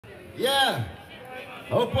Yeah.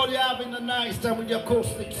 Hope all you having a nice time with your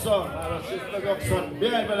acoustic song. Our sister got some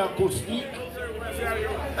very well acoustic.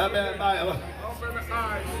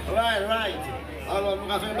 Right. Alors,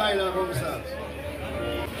 nous avons fait bail là comme ça.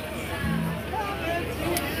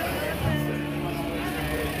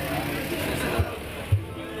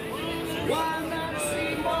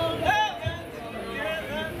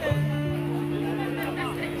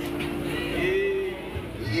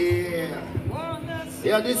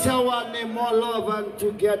 Yeah, this is one name, more love and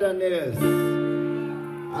togetherness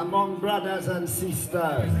among brothers and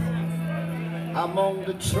sisters, among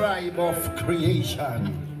the tribe of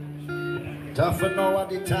creation. Tough now at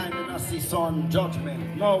the time when I see some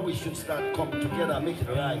judgment. Now we should start come together, make it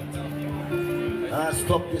right.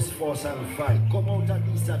 Stop this force and fight. Come out of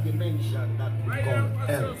this dimension that we call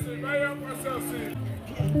hell.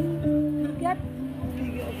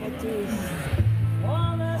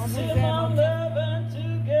 On see mon love and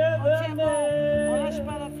togetherness. On lâche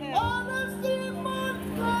pas l'affaire. Wanna see mon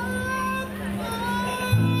love.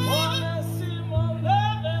 Wanna see mon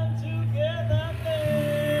love and togetherness.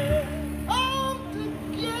 All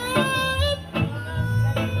together.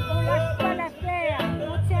 On lâche pas l'affaire.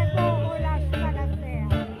 On tient bon, on lâche pas l'affaire.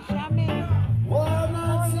 Jamais. Wanna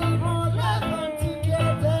see mon love and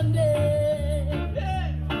togetherness.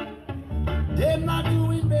 They're not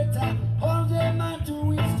doing better. All they man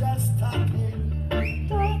do is just talking.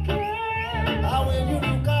 And when you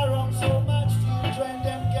look around, so much children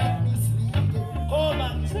them get misleading. Come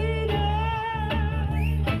and see them.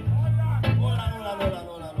 Hold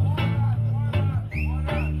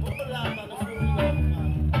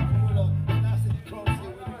on. That's the cross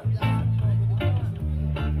here.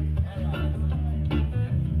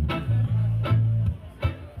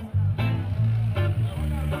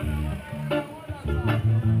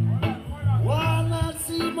 Wanna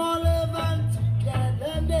see more love and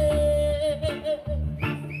togetherness.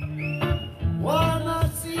 Wanna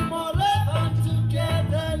see more love and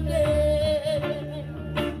togetherness.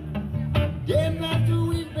 Them not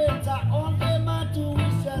doing better, all them are doing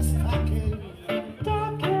is just talking.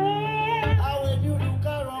 And when you look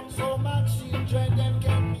around, so much children them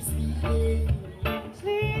get misleading.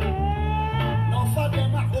 Now for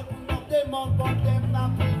them I open up their mouth, but them not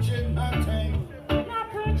preaching nothing.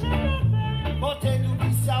 But tell you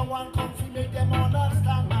this I want come to make them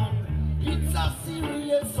understand, man. It's a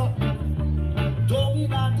serious something. Don't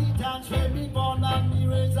in at the dance where me born and me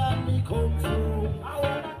raise and me come through. I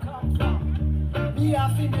wanna come from. Me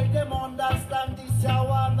have to make them understand this I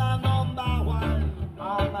want a number one.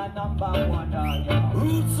 I'm a number one, yeah.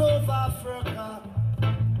 Roots of Africa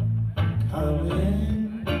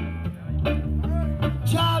coming.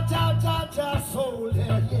 Cha soul,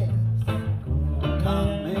 yes.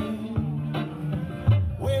 Coming.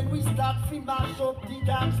 When we start to mash up the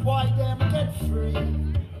dance, boy, them get free.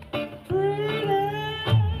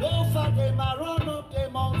 No for them, I run up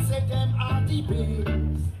them and say them are the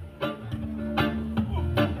best.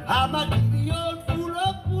 I'm a Gideon, full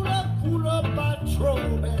up and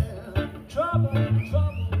trouble.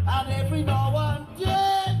 And every now and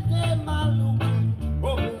then, them are looking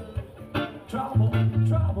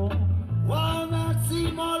trouble. Wanna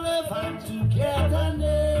see more love and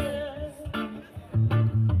togetherness.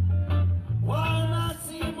 Wanna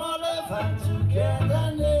see more love and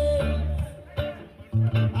togetherness.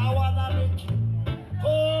 I wanna make you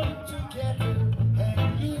come together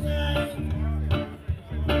and unite.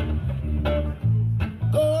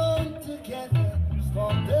 Come together,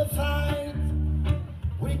 stop the fight.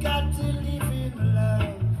 We got to live in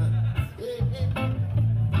love.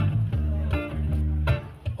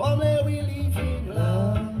 Only we live in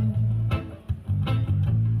love.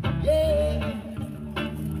 Yeah.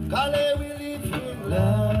 Only we live in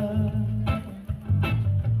love.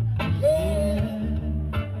 Yeah.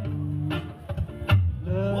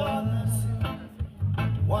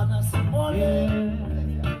 Wanna see more love.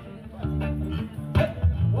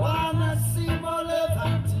 Wanna see more love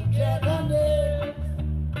and togetherness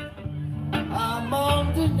among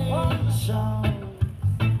the nations.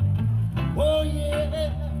 Oh yeah,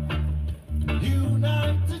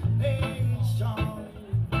 United Nations.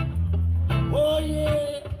 Oh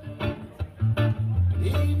yeah,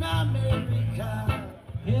 in America.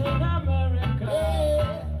 Yeah.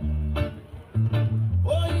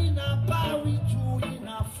 Oh, in Paris too, in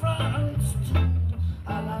France too,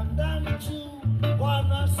 and London too.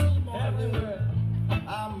 Wanna see more love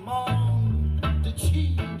among the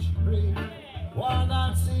children. Wanna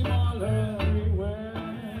see more love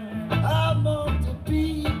among the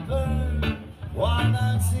people. Wanna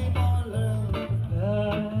see more love.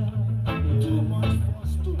 Too much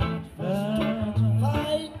fuss, too much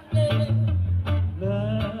fight.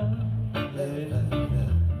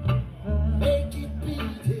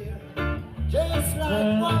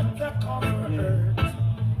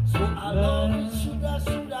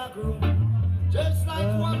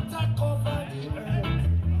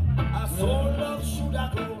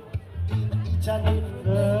 each and every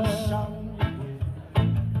nation.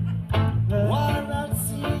 Wanna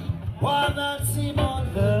see more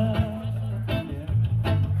love.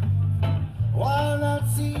 Wanna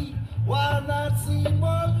see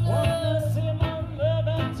more love. Wanna see more love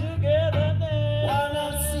and togetherness.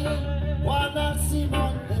 Wanna see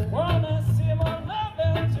more love. Wanna see more love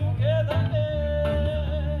and togetherness.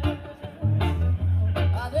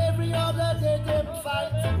 And every other day them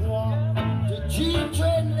fight war. The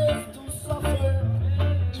children left to suffer.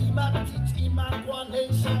 Him a teach him a one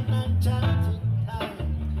nation and chanting time.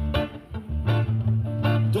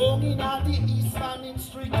 Down in the east man in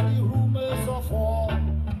strictly rumors of war.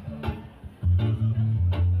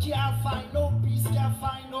 Can't find no peace, can't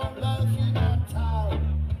find no love in a town.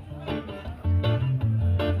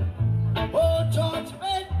 Oh,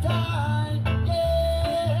 judgment time,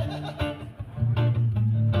 yeah.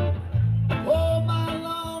 Oh, my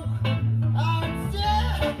long, I'm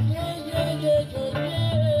dead, yeah.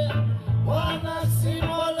 Wanna see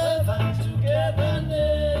more love and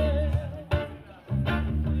togetherness.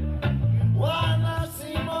 Wanna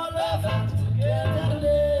see more love and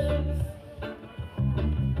togetherness.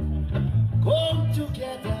 Come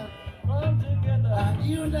together and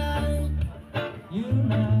unite.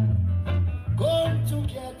 Come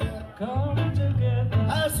together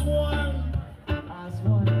as one.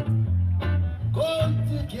 Come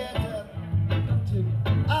together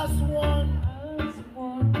as one.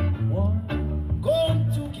 Come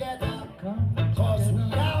together, cause we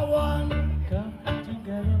are one.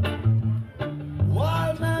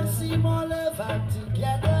 Wanna see more love and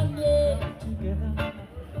togetherness.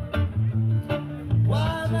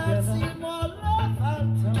 Wanna see more love and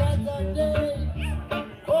togetherness.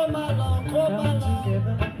 Come along.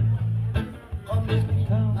 Come with me,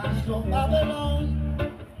 and from Babylon.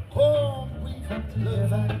 Come with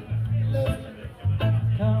love and love.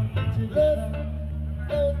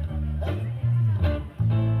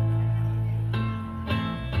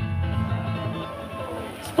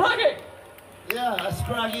 Spraggy! Yeah,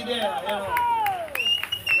 Spraggy there, you know.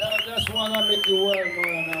 Yeah, I just wanna make the world know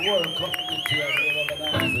and the world community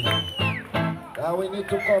and we need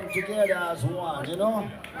to come together as one, you know.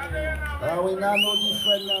 We are no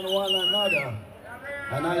different than one another.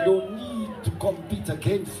 And I don't need to compete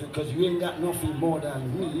against you because you ain't got nothing more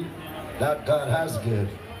than me that God has given.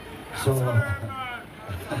 So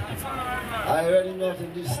I already know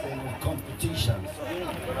in this thing of competition.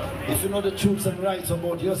 If you know the truths and rights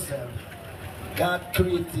about yourself, God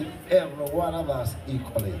created every one of us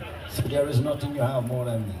equally. So there is nothing you have more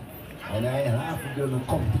than me. And I have to do a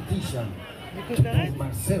competition to prove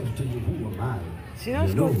myself to you. Who am I? Sinon,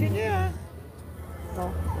 je continue, hein?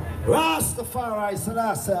 Non. Rastafari,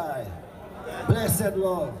 Selassie. Blessed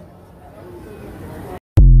Lord.